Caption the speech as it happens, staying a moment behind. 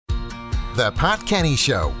The Pat Kenny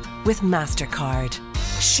Show with MasterCard.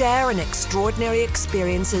 Share in extraordinary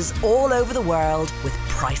experiences all over the world with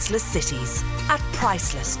priceless cities at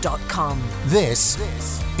priceless.com. This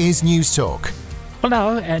is News Talk. Well,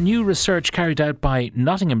 now, new research carried out by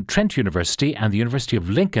Nottingham Trent University and the University of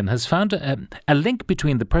Lincoln has found a link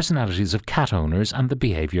between the personalities of cat owners and the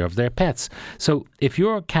behaviour of their pets. So, if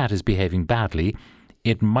your cat is behaving badly,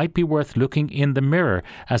 it might be worth looking in the mirror,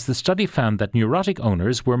 as the study found that neurotic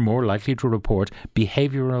owners were more likely to report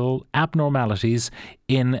behavioural abnormalities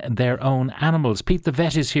in their own animals. Pete the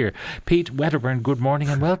vet is here. Pete Wedderburn, good morning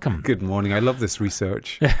and welcome. Good morning. I love this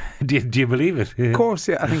research. do you believe it? Of course,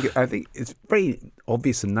 yeah. I think it's very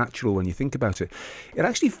obvious and natural when you think about it. It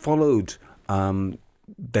actually followed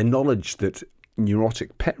their knowledge that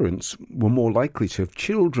neurotic parents were more likely to have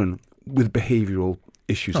children with behavioural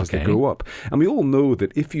issues as they grow up. And we all know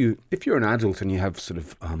that if you're an adult and you have sort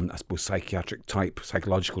of, I suppose,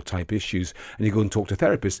 psychological type issues, and you go and talk to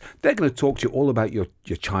therapists, they're going to talk to you all about your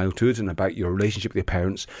childhood and about your relationship with your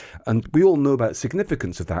parents. And we all know about the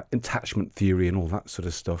significance of that, attachment theory and all that sort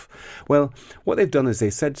of stuff. Well, what they've done is they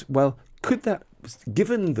said, well, could that,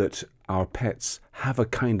 given that our pets have a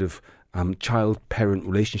kind of child-parent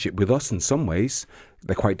relationship with us in some ways,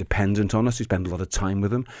 they're quite dependent on us, we spend a lot of time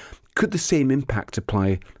with them, could the same impact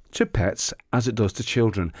apply to pets as it does to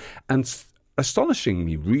children? And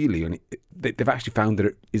astonishingly, really, and they've actually found that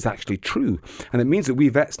it is actually true. And it means that we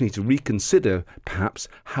vets need to reconsider, perhaps,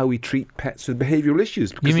 how we treat pets with behavioural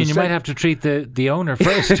issues. You mean you might have to treat the owner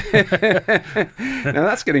first? Now,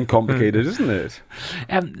 that's getting complicated, isn't it?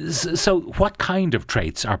 So what kind of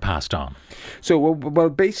traits are passed on? So, well,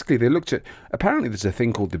 basically, they looked at, apparently there's a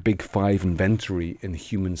thing called the Big Five inventory in the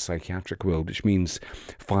human psychiatric world, which means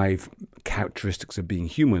 5 characteristics of being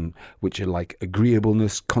human, which are like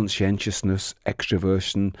agreeableness, conscientiousness,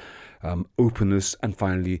 extroversion, openness, and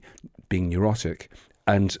finally being neurotic.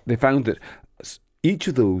 And they found that each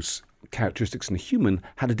of those characteristics in a human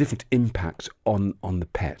had a different impact on the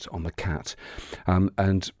pet, on the cat.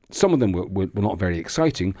 And some of them were not very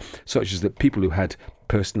exciting, such as that people who had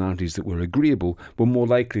personalities that were agreeable were more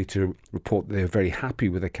likely to report that they were very happy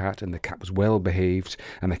with the cat and the cat was well behaved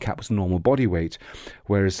and the cat was normal body weight.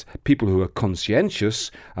 Whereas people who were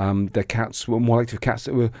conscientious, their cats were more likely to have cats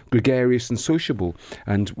that were gregarious and sociable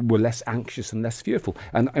and were less anxious and less fearful.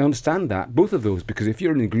 And I understand that, both of those, because if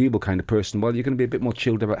you're an agreeable kind of person, well, you're going to be a bit more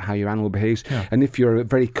chilled about how your animal behaves. Yeah. And if you're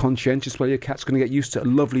very conscientious, well, your cat's going to get used to a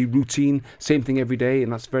lovely routine, same thing every day,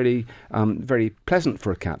 and that's very, very pleasant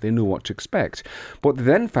for a cat. They know what to expect. But they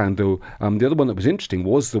then found, though, the other one that was interesting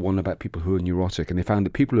was the one about people who are neurotic, and they found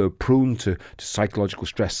that people who are prone to psychological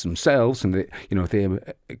stress themselves, and if they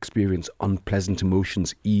experience unpleasant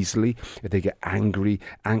emotions easily, if they get angry,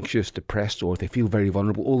 anxious, depressed, or if they feel very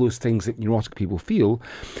vulnerable, all those things that neurotic people feel,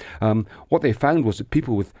 what they found was that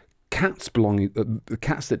people with the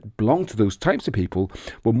cats that belong to those types of people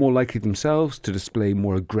were more likely themselves to display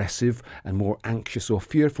more aggressive and more anxious or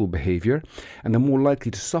fearful behaviour, and they're more likely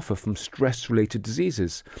to suffer from stress-related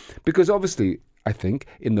diseases. Because obviously, I think,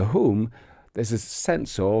 in the home, there's a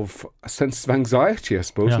sense of anxiety, I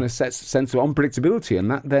suppose, and a sense of unpredictability,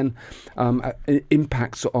 and that then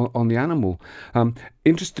impacts on the animal.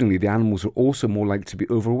 Interestingly, the animals are also more likely to be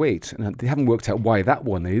overweight, and they haven't worked out why that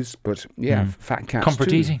one is, but fat cats comfort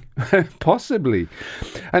too. Eating. Possibly.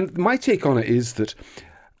 And my take on it is that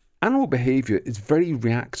animal behaviour is very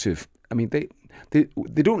reactive. I mean, they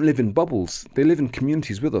don't live in bubbles. They live in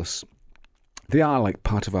communities with us. They are like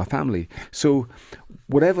part of our family. So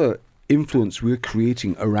whatever influence we're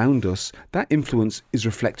creating around us, that influence is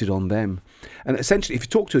reflected on them. And essentially, if you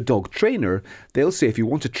talk to a dog trainer, they'll say if you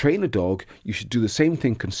want to train a dog, you should do the same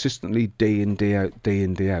thing consistently, day in, day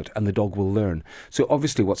out, and the dog will learn. So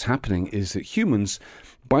obviously what's happening is that humans,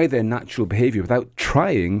 by their natural behaviour, without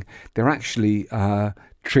trying, they're actually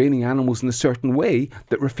training animals in a certain way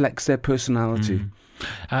that reflects their personality.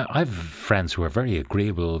 I've friends who are very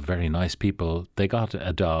agreeable, very nice people. They got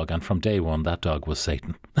a dog, and from day one, that dog was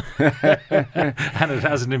Satan. And it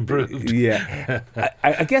hasn't improved. Yeah.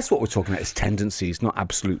 I guess what we're talking about is tendencies, not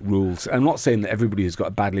absolute rules. I'm not saying that everybody who's got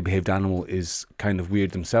a badly behaved animal is kind of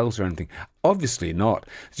weird themselves or anything. Obviously not.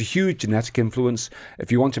 It's a huge genetic influence.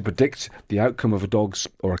 If you want to predict the outcome of a dog's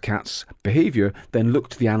or a cat's behaviour, then look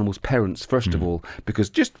to the animal's parents first of all, because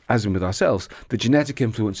just as in with ourselves, the genetic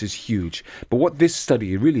influence is huge. But what this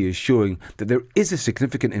study really is showing that there is a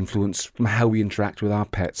significant influence from how we interact with our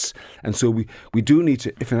pets. And so we do need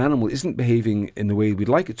to, if an animal isn't behaving in the way we'd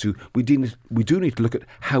like it to, we do need to look at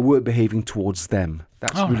how we're behaving towards them.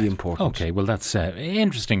 That's All really right. important. Okay, well, that's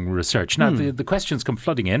interesting research. Now, the questions come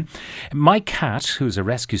flooding in. My cat, who's a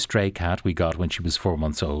rescue stray cat we got when she was 4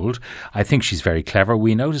 months old, I think she's very clever.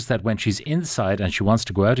 We noticed that when she's inside and she wants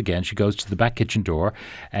to go out again, she goes to the back kitchen door.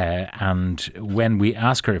 And when we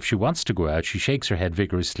ask her if she wants to go out, she shakes her head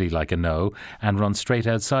vigorously like a no and runs straight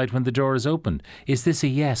outside when the door is open. Is this a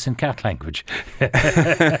yes in cat language?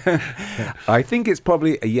 I think it's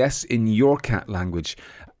probably a yes in your cat language.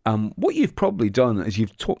 What you've probably done is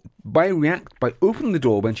you've taught by opening the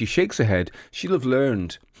door when she shakes her head, she'll have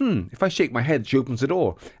learned. If I shake my head, she opens the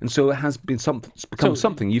door, and so it has become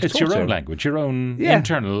something you've It's taught your her. own language, your own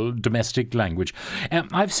internal domestic language. I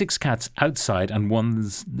have 6 cats outside, and one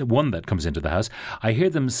that comes into the house. I hear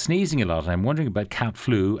them sneezing a lot, and I'm wondering about cat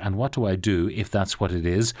flu. And what do I do if that's what it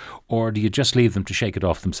is, or do you just leave them to shake it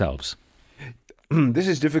off themselves? This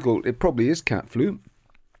is difficult. It probably is cat flu.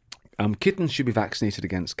 Kittens should be vaccinated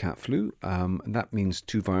against cat flu, and that means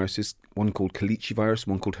 2 viruses, one called Kalichi virus,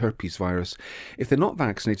 one called herpes virus. If they're not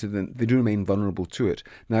vaccinated, then they do remain vulnerable to it.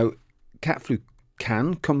 Now, cat flu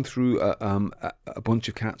can come through a bunch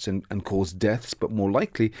of cats and cause deaths, but more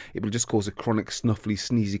likely it will just cause a chronic snuffly,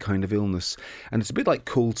 sneezy kind of illness. And it's a bit like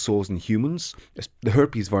cold sores in humans. The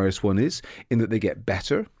herpes virus one is, in that they get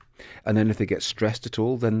better, and then if they get stressed at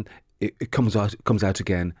all, then it comes out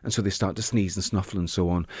again, and so they start to sneeze and snuffle and so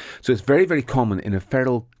on. So it's very, very common in a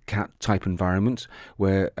feral cat type environment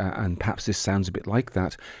where, and perhaps this sounds a bit like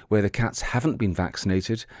that, where the cats haven't been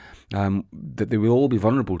vaccinated, that they will all be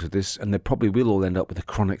vulnerable to this, and they probably will all end up with a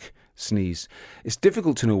chronic sneeze. It's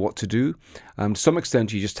difficult to know what to do. To some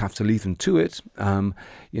extent, you just have to leave them to it.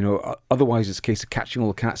 Otherwise, it's a case of catching all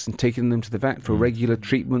the cats and taking them to the vet for regular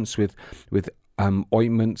treatments with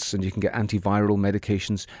ointments, and you can get antiviral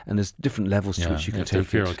medications, and there's different levels to which you can if they're take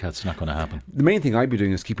feral it. cats, not going to happen. The main thing I'd be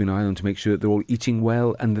doing is keeping an eye on them to make sure that they're all eating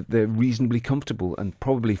well and that they're reasonably comfortable. And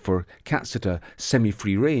probably for cats at a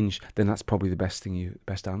semi-free range, then that's probably the best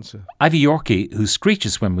answer. I have a Yorkie who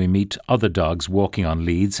screeches when we meet other dogs walking on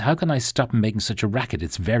leads. How can I stop him making such a racket?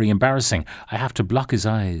 It's very embarrassing. I have to block his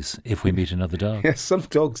eyes if we meet another dog. Yes, some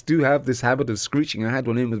dogs do have this habit of screeching. I had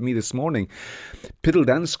one in with me this morning. Piddled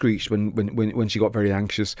and screeched when she got very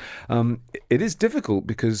anxious. It is difficult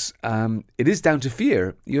because it is down to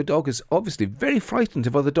fear. Your dog is obviously very frightened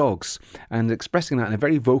of other dogs and expressing that in a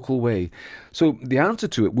very vocal way. So the answer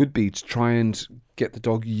to it would be to try and get the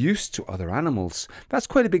dog used to other animals. That's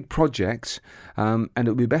quite a big project, and it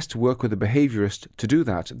would be best to work with a behaviourist to do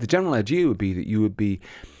that. The general idea would be that you would be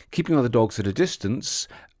keeping other dogs at a distance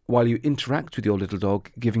while you interact with your little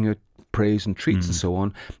dog, giving her praise and treats and so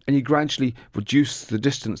on, and you gradually reduce the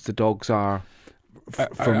distance the dogs are.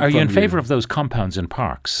 Are you in favour of those compounds in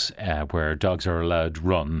parks where dogs are allowed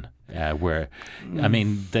run? They do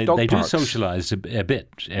parks. socialise a bit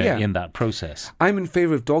in that process. I'm in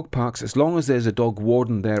favour of dog parks as long as there's a dog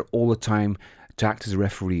warden there all the time to act as a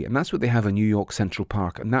referee, and that's what they have in New York Central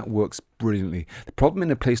Park, and that works brilliantly. The problem in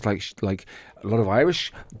a place like a lot of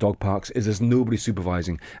Irish dog parks is there's nobody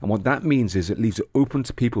supervising, and what that means is it leaves it open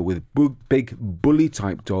to people with big bully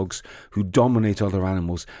type dogs who dominate other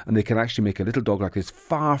animals, and they can actually make a little dog like this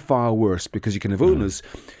far, far worse, because you can have owners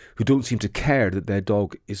who don't seem to care that their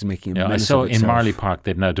dog is making a mess I saw of itself. in Marley Park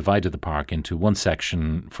they've now divided the park into one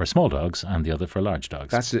section for small dogs and the other for large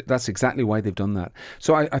dogs. That's exactly why they've done that.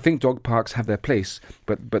 So I think dog parks have their place,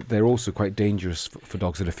 but they're also quite dangerous for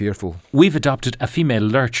dogs that are fearful. We've adopted a female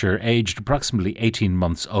lurcher aged approximately 18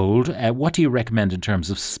 months old. What do you recommend in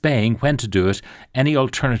terms of spaying, when to do it, any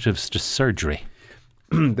alternatives to surgery?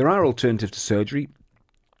 There are alternatives to surgery,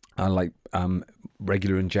 like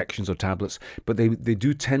regular injections or tablets, but they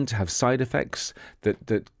do tend to have side effects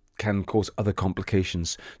that can cause other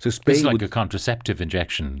complications. So spaying It's like a contraceptive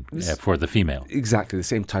injection for the female. Exactly the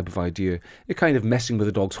same type of idea. You're kind of messing with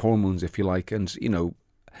the dog's hormones, if you like, and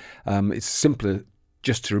it's simpler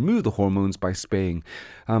just to remove the hormones by spaying.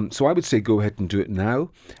 So I would say go ahead and do it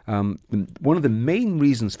now. One of the main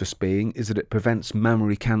reasons for spaying is that it prevents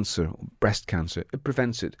mammary cancer, or breast cancer. It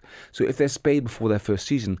prevents it. So if they're spayed before their first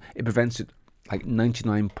season, it prevents it like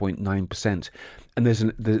 99.9%. And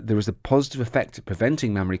there is a positive effect at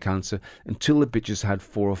preventing mammary cancer until the bitches had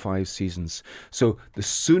 4 or 5 seasons. So the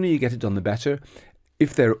sooner you get it done, the better.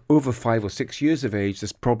 If they're over 5 or 6 years of age,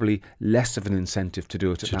 there's probably less of an incentive to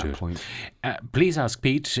do it at that point. Please ask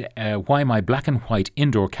Pete why my black and white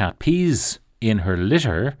indoor cat pees in her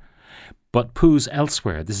litter but poos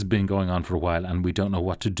elsewhere. This has been going on for a while and we don't know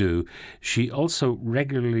what to do. She also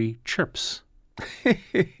regularly chirps.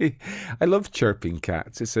 I love chirping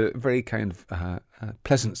cats. It's a very kind of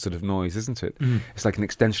pleasant sort of noise, isn't it? It's like an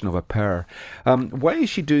extension of a purr. Why is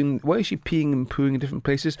she peeing and pooing in different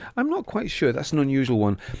places? I'm not quite sure. That's an unusual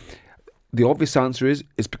one. The obvious answer is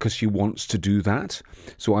because she wants to do that.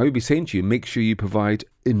 So I would be saying to you, make sure you provide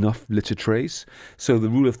enough litter trays. So the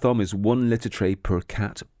rule of thumb is 1 litter tray per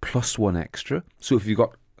cat plus 1 extra. So if you've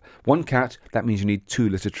got 1 cat, that means you need 2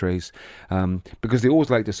 litter trays, because they always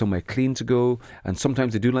like there's somewhere clean to go, and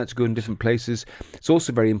sometimes they do like to go in different places. It's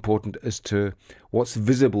also very important as to what's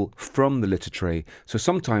visible from the litter tray. So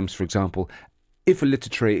sometimes, for example, if a litter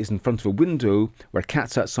tray is in front of a window where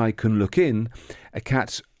cats outside can look in, a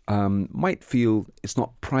cat might feel it's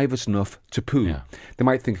not private enough to poo. Yeah. They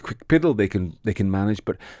might think a quick piddle they can manage,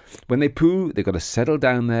 but when they poo, they've got to settle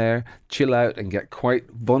down there, chill out, and get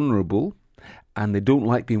quite vulnerable. And they don't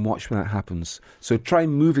like being watched when that happens. So try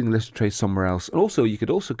moving the litter tray somewhere else. And also, you could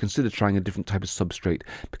also consider trying a different type of substrate,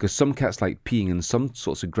 because some cats like peeing in some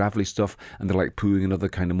sorts of gravelly stuff, and they like pooing in other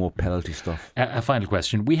kind of more pellety stuff. A final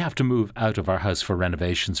question. We have to move out of our house for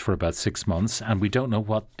renovations for about 6 months, and we don't know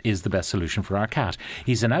what is the best solution for our cat.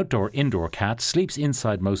 He's an indoor cat, sleeps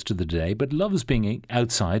inside most of the day, but loves being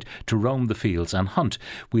outside to roam the fields and hunt.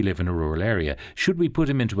 We live in a rural area. Should we put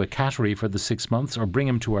him into a cattery for the 6 months, or bring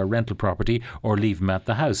him to our rental property, or leave him at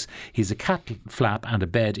the house? He's a cat flap and a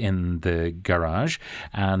bed in the garage,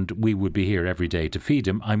 and we would be here every day to feed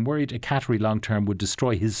him. I'm worried a cattery long term would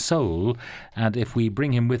destroy his soul, and if we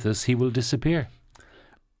bring him with us, he will disappear.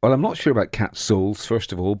 Well, I'm not sure about cat souls,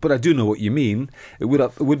 first of all, but I do know what you mean. It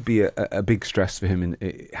would be a big stress for him,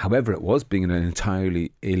 however it was, being in an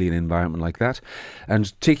entirely alien environment like that.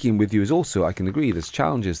 And taking him with you is also, I can agree, there's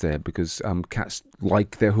challenges there, because cats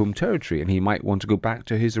like their home territory, and he might want to go back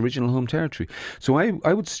to his original home territory. So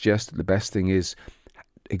I would suggest that the best thing is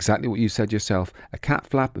exactly what you said yourself, a cat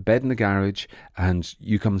flap, a bed in the garage, and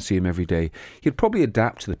you come and see him every day. He'd probably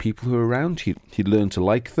adapt to the people who are around. He'd learn to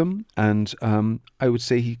like them, and I would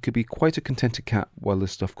say he could be quite a contented cat while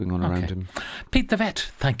there's stuff going on around him. Pete the Vet,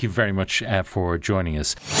 thank you very much for joining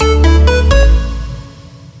us.